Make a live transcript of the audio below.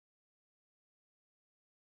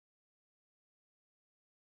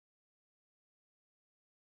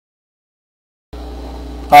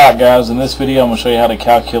Alright guys, in this video I'm going to show you how to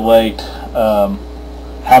calculate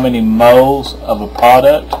how many moles of a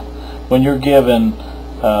product when you're given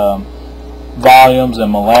volumes and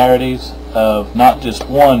molarities of not just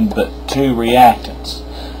one but two reactants.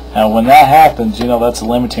 Now when that happens, you know that's a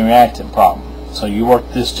limiting reactant problem. So you work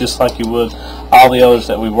this just like you would all the others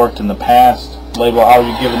that we worked in the past. Label all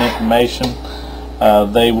your given information.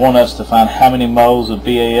 They want us to find how many moles of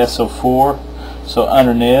BaSO4. So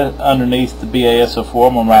underneath the BaSO4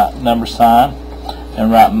 I'm going to write number sign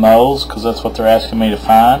and write moles because that's what they're asking me to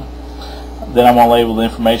find. Then I'm going to label the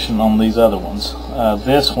information on these other ones.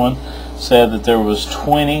 This one said that there was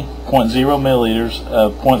 20.0 milliliters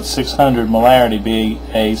of 0.600 molarity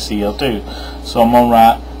BaCl2. So I'm going to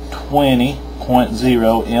write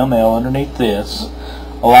 20.0 ml underneath this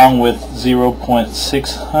along with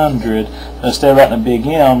 0.600. Instead of writing a big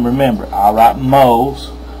M, remember I'll write moles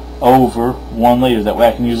over 1 liter. That way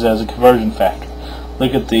I can use it as a conversion factor.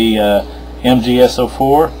 Look at the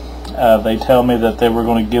MgSO4. They tell me that they were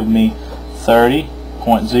going to give me 30.0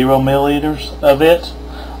 milliliters of it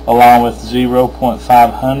along with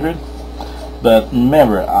 0.500. But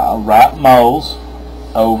remember, I'll write moles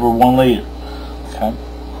over 1 liter. Okay,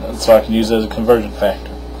 so I can use it as a conversion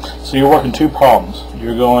factor. So you're working two problems.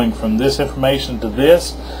 You're going from this information to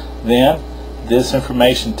this, then this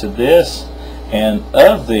information to this, and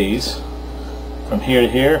of these, from here to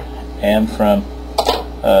here and from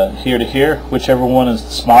here to here, whichever one is the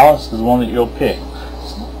smallest is the one that you'll pick.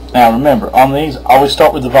 Now remember, on these, always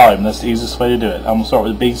start with the volume. That's the easiest way to do it. I'm going to start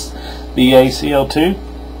with BaCl2.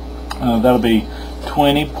 That'll be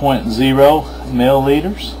 20.0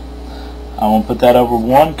 milliliters. I'm going to put that over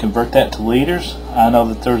 1, convert that to liters. I know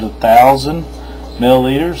that there's 1,000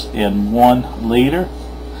 milliliters in 1 liter.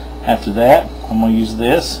 After that, I'm going to use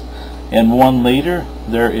this. In 1 liter,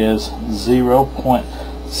 there is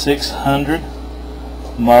 0.600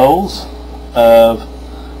 moles of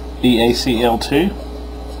BaCl2.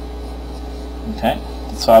 Okay,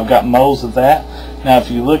 so I've got moles of that. Now,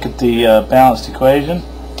 if you look at the balanced equation,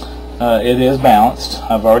 it is balanced.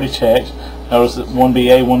 I've already checked. Notice that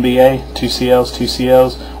 1Ba, 1Ba, 2 Cls, 2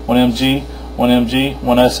 Cls, 1 Mg, 1 Mg,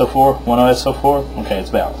 1 SO4, 1 SO4. Okay, it's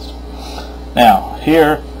balanced. Now,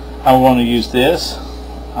 here, I want to use this.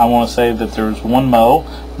 I want to say that there's 1 mole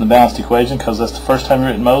in the balanced equation because that's the first time you've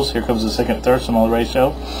written moles. Here comes the second and third, so mole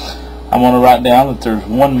ratio. I want to write down that there's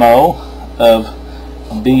 1 mole of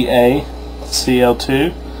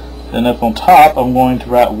BaCl2. Then up on top, I'm going to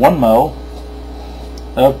write 1 mole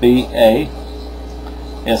of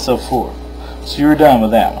BaSO4. So you're done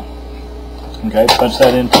with that one. Okay, punch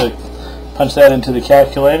that into the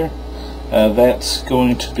calculator. That's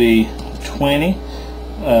going to be 20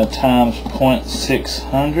 times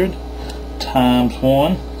 0.600 times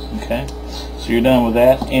 1. Okay, so you're done with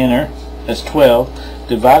that. Enter. That's 12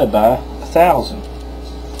 divided by 1,000.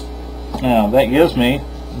 Now that gives me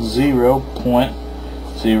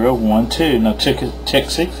 0.012. Now check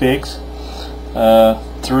sig figs.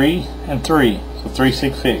 3 and 3. So 3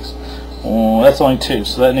 sig figs. Well, that's only 2,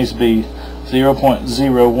 so that needs to be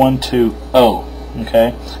 0.0120.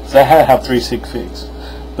 Okay, so I have 3 sig figs.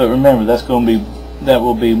 But remember, that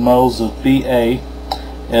will be moles of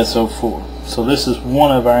BaSO4. So this is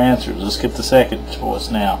one of our answers. Let's get the second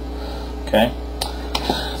choice now. Okay,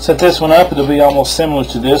 set this one up. It'll be almost similar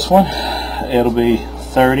to this one. It'll be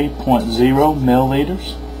 30.0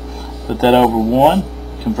 milliliters. Put that over 1.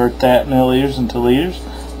 Convert that milliliters into liters.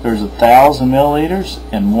 There's 1,000 milliliters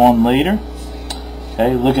in 1 liter.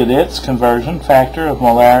 Okay, look at its conversion factor of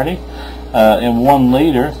molarity. In 1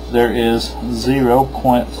 liter, there is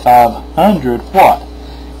 0.500 what?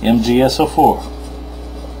 MgSO4.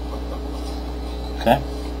 Okay.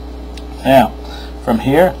 Now, from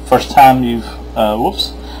here, first time you've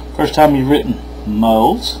written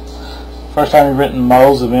moles. First time you've written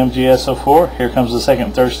moles of MgSO4. Here comes the second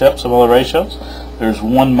and third steps of molar ratios. There's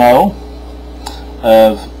 1 mole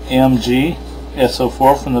of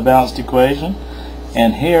MgSO4 from the balanced equation,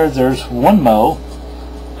 and here there's 1 mole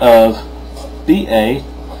of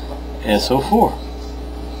BaSO4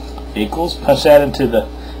 equals, punch that into the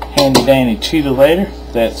handy dandy cheetah.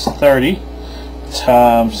 That's 30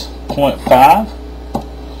 times 0.5,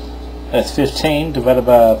 that's 15 divided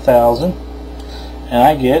by 1,000, and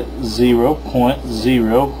I get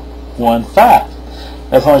 0.015.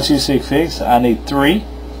 That's only 2 sig figs. I need 3,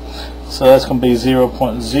 so that's going to be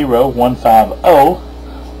 0.0150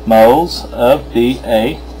 moles of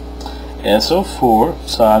BaSO4.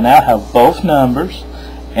 So I now have both numbers,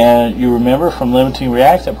 and you remember from limiting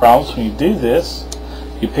reactant problems, when you do this,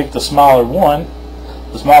 you pick the smaller one.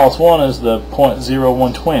 The smallest one is the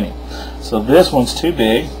 0.0120. So this one's too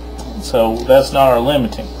big. So that's not our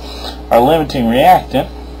limiting. Our limiting reactant,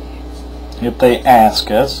 if they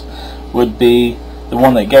ask us, would be the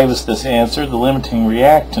one that gave us this answer. The limiting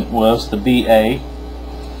reactant was the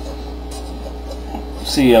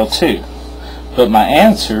BaCl2. But my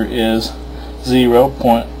answer is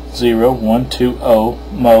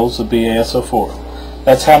 0.0120 moles of BaSO4.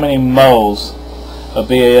 That's how many moles of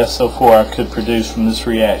BaSO4 I could produce from this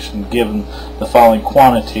reaction, given the following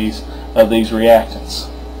quantities of these reactants.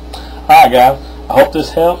 Alright guys, I hope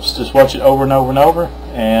this helps. Just watch it over and over and over,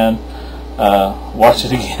 and watch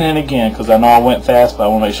it again and again, because I know I went fast, but I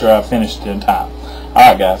want to make sure I finished it in time.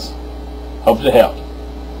 Alright guys, hope it helped.